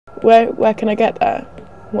Where can I get that?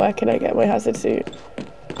 Where can I get my hazard suit?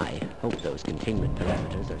 I hope those containment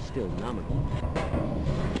parameters are still nominal.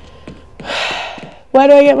 Where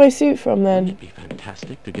do I get my suit from then? It'd be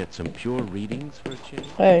fantastic to get some pure readings for a change.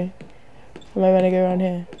 Oh. Am I gonna go around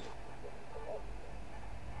here?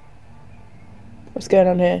 What's going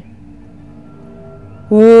on here?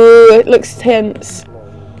 Ooh, it looks tense.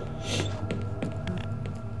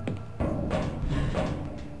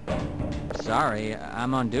 Sorry,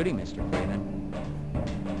 I'm on duty, Mr. Freeman.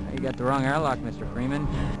 You got the wrong airlock, Mr. Freeman.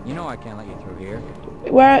 You know I can't let you through here.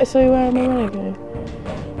 Where am I gonna go?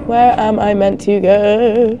 Where am I meant to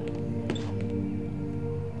go?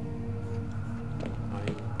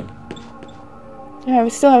 Yeah, we're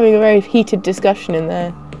still having a very heated discussion in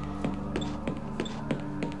there.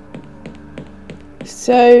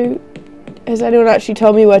 So, has anyone actually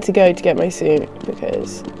told me where to go to get my suit?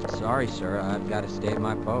 Because... Sorry, sir, I've got to stay at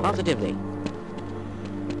my post. Positively.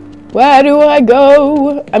 Where do I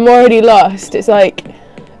go? I'm already lost. It's like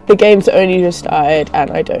the game's only just started and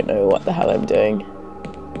I don't know what the hell I'm doing.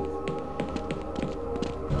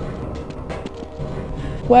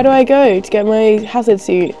 Where do I go to get my hazard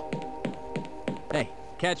suit? Hey,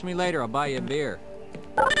 catch me later. I'll buy you a beer.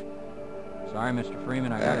 Sorry, Mr.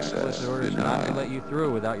 Freeman. I got explicit orders not to let you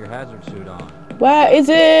through without your hazard suit on. Where is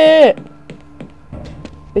it?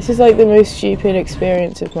 This is like the most stupid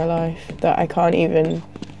experience of my life that I can't even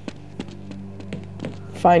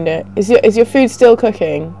find it. Is your food still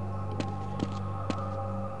cooking?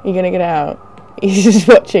 Are you gonna get out? He's just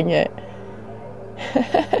watching it.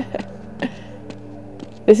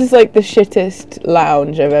 This is like the shittest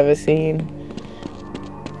lounge I've ever seen.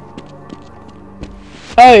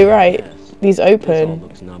 Oh right, these open. This all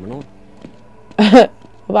looks nominal. Well,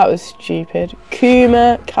 that was stupid.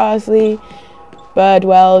 Kuma, Carsley,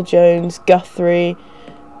 Birdwell, Jones, Guthrie,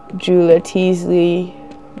 Jula, Teasley,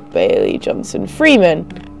 Bailey, Johnson, Freeman.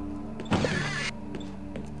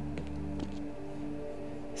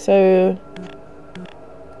 So,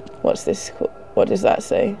 what's this? What does that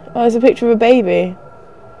say? Oh, there's a picture of a baby.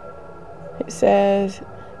 It says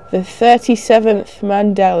the 37th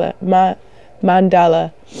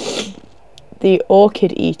Mandala, the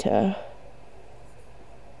Orchid Eater.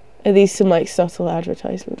 Are these some like subtle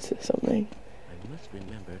advertisements or something? I must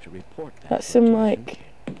remember to report that. That's some like.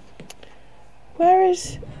 Where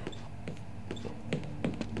is?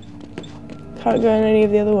 Can't go on any of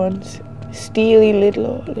the other ones. Steely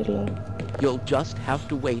Lidlow. You'll just have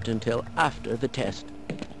to wait until after the test.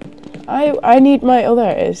 I need my. Oh,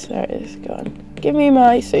 there it is. There it is. Go on. Give me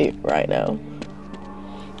my suit right now.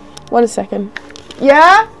 1 second.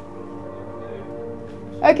 Yeah.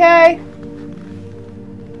 Okay.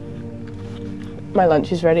 My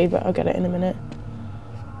lunch is ready, but I'll get it in a minute.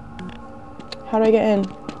 How do I get in?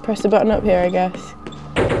 Press the button up here, I guess.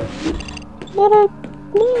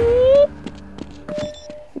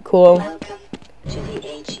 Cool. Welcome to the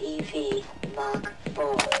HEV Mark IV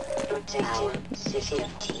Protective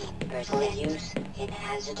Safety for use in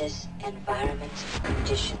hazardous environment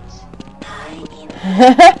conditions.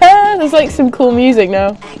 There's like some cool music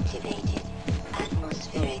now. Activated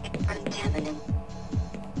atmospheric contaminant.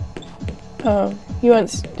 Oh, you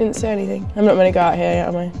didn't say anything. I'm not gonna go out here yet,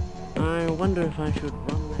 am I? I wonder if I should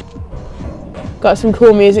run that. Got some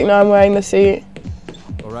cool music now. I'm wearing the suit.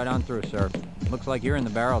 Go right on through, sir. Looks like you're in the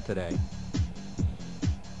barrel today.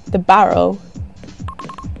 The barrel.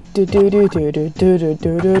 I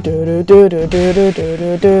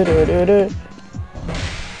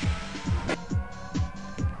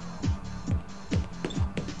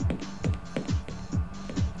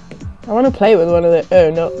want to play with one of the. Oh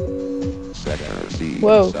no. Sector C.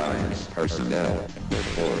 Whoa. Science personnel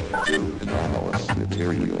report to anomalous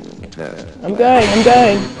material test. I'm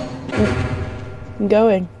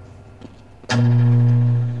going.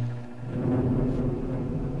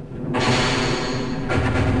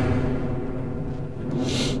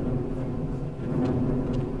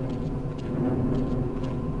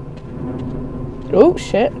 Oh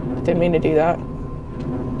shit, didn't mean to do that.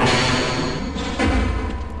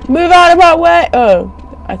 Move out of my way! Oh,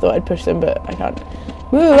 I thought I'd push them, but I can't.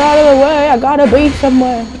 Move out of the way, I gotta be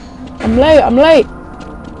somewhere. I'm late.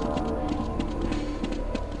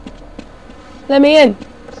 Let me in.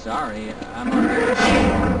 Sorry, I'm on duty.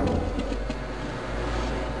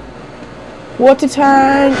 Water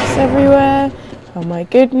tanks everywhere. Oh my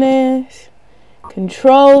goodness.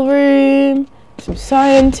 Control room. Some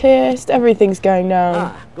scientists. Everything's going down.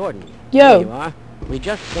 Ah, Gordon. Yo. There you are. We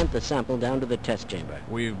just sent the sample down to the test chamber.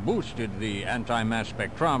 We've boosted the anti-mass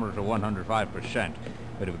spectrometer to 105%.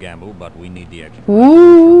 Bit of a gamble, but we need the extra.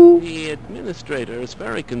 Ooh. The administrator is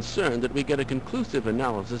very concerned that we get a conclusive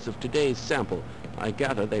analysis of today's sample. I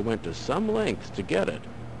gather they went to some lengths to get it.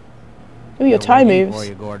 Ooh, your tie They're waiting moves. for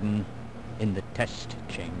you, Gordon, in the test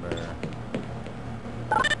chamber.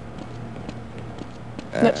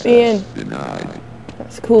 Let me in. Denied.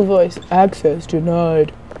 That's a cool voice. Access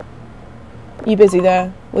denied. You busy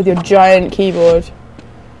there with your giant keyboard?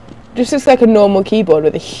 Just looks like a normal keyboard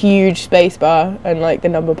with a huge space bar and like the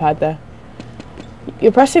number pad there.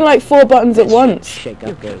 You're pressing like 4 buttons at once. Shake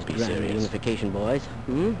up those grand unification boys.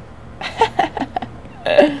 Hmm?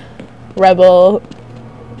 Rebel.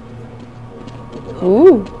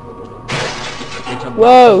 Ooh. It's about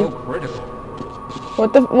Whoa. so critical.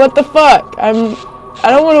 What the fuck? I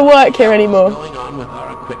don't want to work here anymore. What's going on with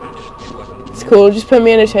our equipment? It's cool, just put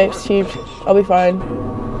me in a test tube. I'll be fine.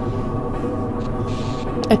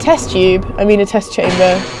 A test tube? I mean a test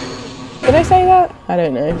chamber. Did I say that? I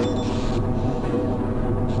don't know.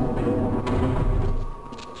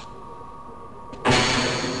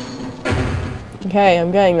 Okay,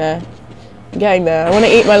 I'm getting there. I'm getting there. I want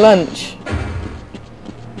to eat my lunch.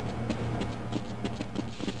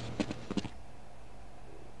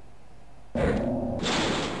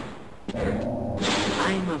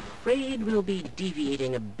 I'm afraid we'll be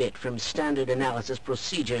deviating a bit from standard analysis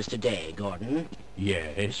procedures today, Gordon.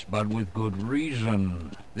 Yes, but with good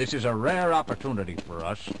reason. This is a rare opportunity for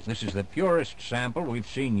us. This is the purest sample we've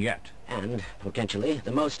seen yet. And, potentially,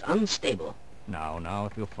 the most unstable. Now,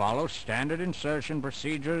 if you follow standard insertion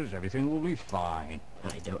procedures, everything will be fine.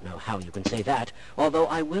 I don't know how you can say that, although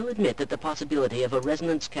I will admit that the possibility of a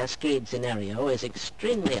resonance cascade scenario is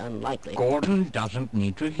extremely unlikely. Gordon doesn't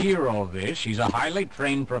need to hear all this. He's a highly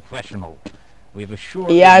trained professional. We've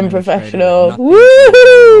assured Yeah, the I'm administrator professional. that nothing's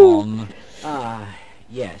Woohoo! wrong. Ah,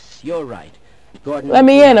 yes, you're right. Gordon, Let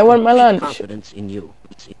me we in, have I want my complete lunch. confidence in you.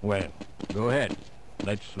 Well, go ahead.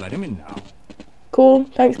 Let's let him in now. Cool,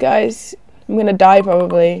 thanks guys. I'm gonna die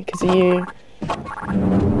probably because of you.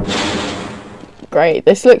 Great,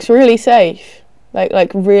 this looks really safe.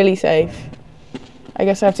 Like really safe. I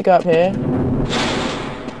guess I have to go up here.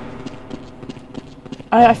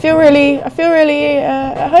 I feel really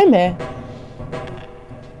at home here.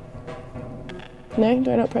 No,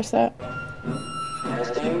 do I not press that?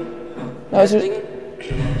 Testing. That was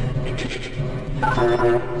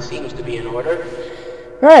Seems to be in order.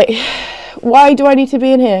 right. Why do I need to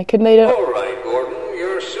be in here? Couldn't they do? All right, Gordon.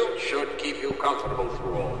 Your suit should keep you comfortable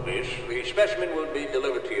through all this. The specimen will be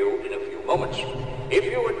delivered to you in a few moments. If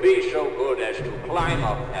you would be so good as to climb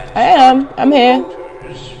up and I am. I'm here.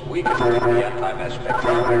 rotors, we can bring the anti-mass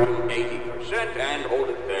spectrometer to 80% and hold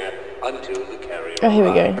it there until the carrier Oh, here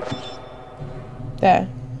we go. arrives. There.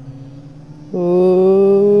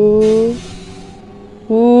 Ooh.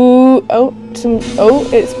 Ooh. Oh,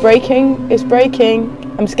 it's breaking. It's breaking.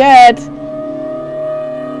 I'm scared.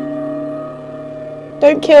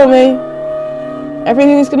 Don't kill me.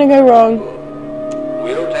 Everything's gonna go wrong.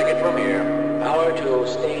 We'll take it from here. Power to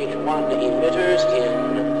stage 1 emitters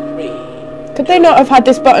in 3. Could they not have had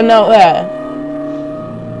this button out there?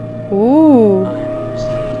 Ooh. I'm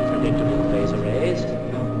seeing predictable phase arrays.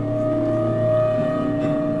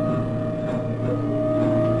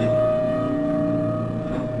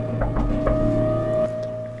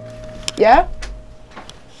 Yeah?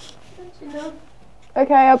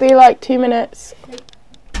 Okay, I'll be like 2 minutes.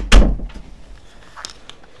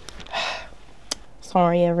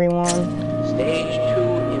 Sorry, everyone. Stage 2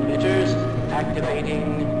 emitters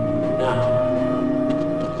activating now.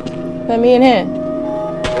 Let me in here.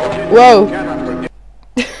 Whoa.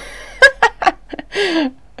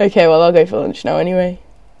 Okay, well, I'll go for lunch now anyway.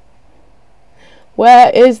 Where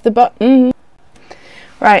is the button?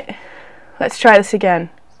 Right, let's try this again.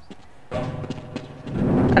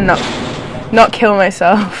 And not kill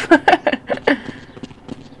myself.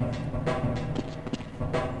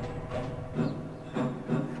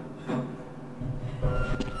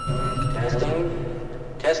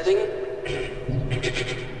 Testing.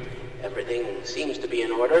 Everything seems to be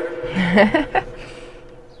in order.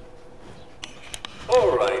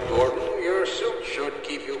 All right, Gordon. Your suit should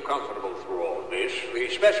keep you comfortable through all this. The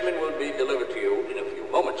specimen will be delivered to you in a few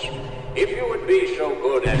moments. If you would be so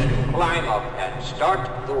good as to climb up and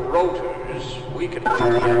start the rotors, we can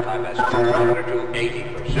bring the anti-mass spectrometer to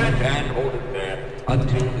 80% and hold it there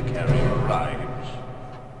until the carrier arrives.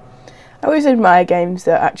 I always admire games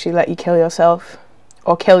that actually let you kill yourself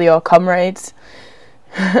or kill your comrades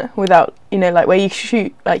without, like where you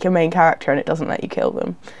shoot like your main character and it doesn't let you kill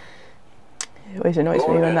them. It always annoys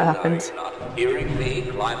me when that happens. Are you not hearing me?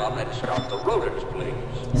 Climb up and start the rotors, please.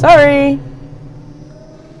 Sorry!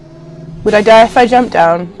 Would I die if I jumped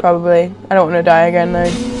down? Probably. I don't want to die again though.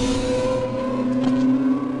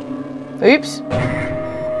 Oops.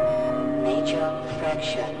 Major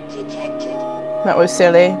fracture detected. That was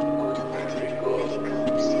silly. Automatic medical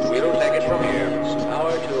system. We'll take it from here.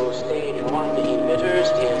 Power to stage 1 emitters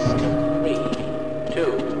is 3,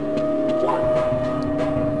 2, 1.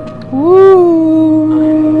 Woo!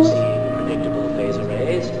 I'm seeing predictable phase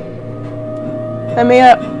arrays. Let me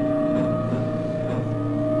up.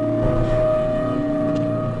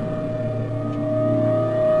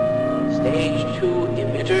 Stage 2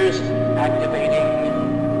 emitters activating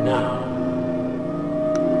now.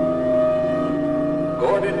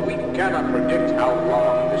 Gordon, we cannot predict how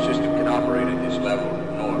long the system can operate at this level,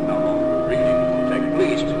 nor how long the reading will take.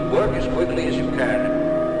 Please, work as quickly as you can.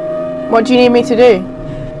 What do you need me to do?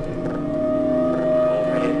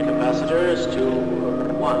 Overhead capacitors to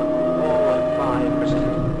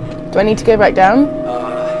 105%. Do I need to go back down?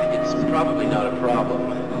 It's probably not a problem.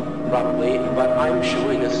 Probably, but I'm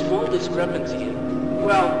showing a small discrepancy in...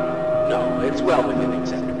 Well, no, it's well within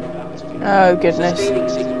acceptable bounds. Oh goodness. Sustaining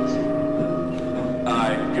sequence.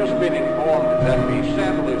 I've just been informed that the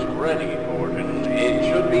sample is ready, Gordon. It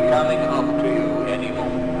should be coming up to you any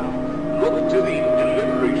moment now. Look to the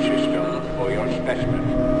delivery system for your specimen.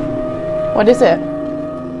 What is it?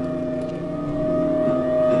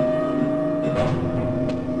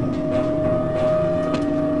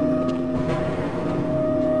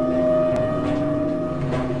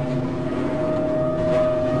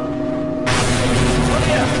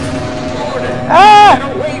 Ah!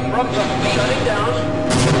 Get away from the Shutting down.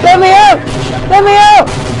 Let me out! Let me out!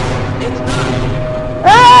 It's not.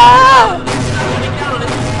 Ah! Shutting down.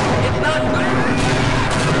 It's not.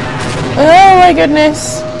 Oh my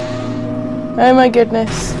goodness. Oh my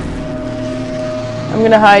goodness. I'm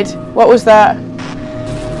gonna hide. What was that?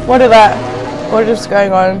 What is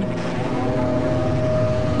going on?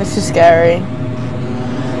 This is scary.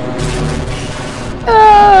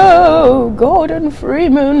 Oh, Gordon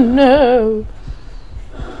Freeman, no.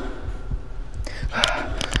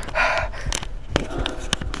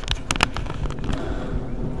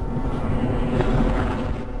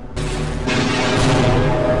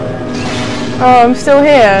 Oh, I'm still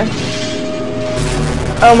here.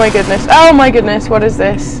 Oh my goodness. Oh my goodness, what is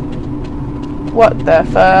this? What the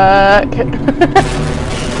fuck?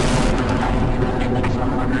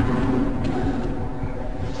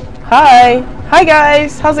 Hi. Hi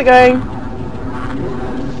guys, how's it going?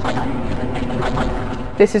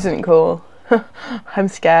 This isn't cool. I'm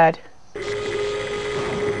scared.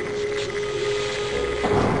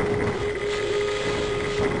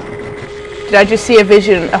 Did I just see a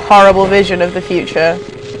vision, a horrible vision of the future?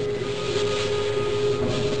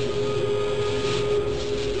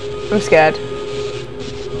 I'm scared.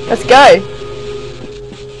 Let's go.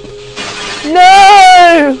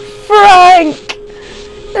 No! Frank!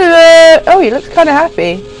 Oh, he looks kind of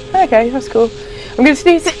happy. Okay, that's cool. I'm gonna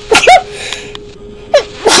sneeze.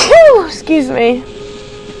 Excuse me.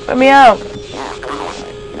 Let me out.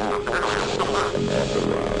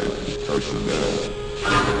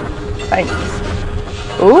 Thanks.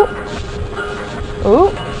 Ooh. Ooh.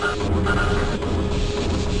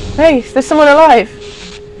 Hey, there's someone alive.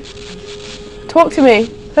 Talk to me.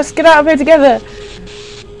 Let's get out of here together.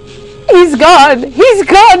 He's gone. He's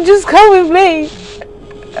gone. Just come with me.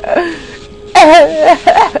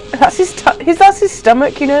 That's his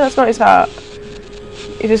stomach, you know. That's not his heart.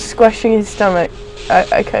 You're just squashing his stomach.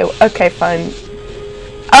 Okay, fine.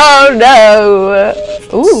 Oh no!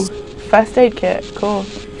 Ooh, first aid kit. Cool.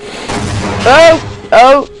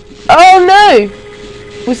 Oh no!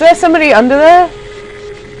 Was there somebody under there?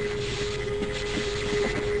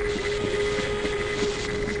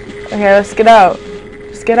 Okay, let's get out.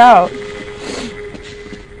 Let's get out.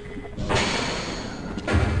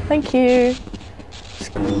 Thank you.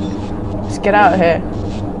 Let's get out of here.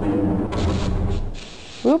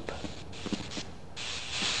 Whoop.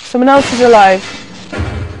 Someone else is alive.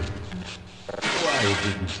 Why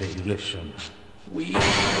didn't they listen? We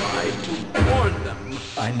tried to warn them.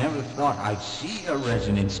 I never thought I'd see a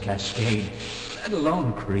resonance cascade, let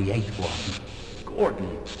alone create one.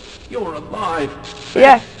 Gordon, you're alive.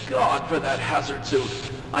 Yeah. Thank God for that hazard suit.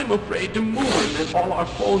 I'm afraid to move and all our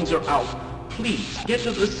phones are out. Please, get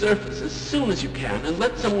to the surface as soon as you can and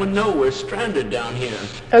let someone know we're stranded down here.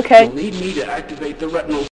 Okay. You'll need me to activate the retinal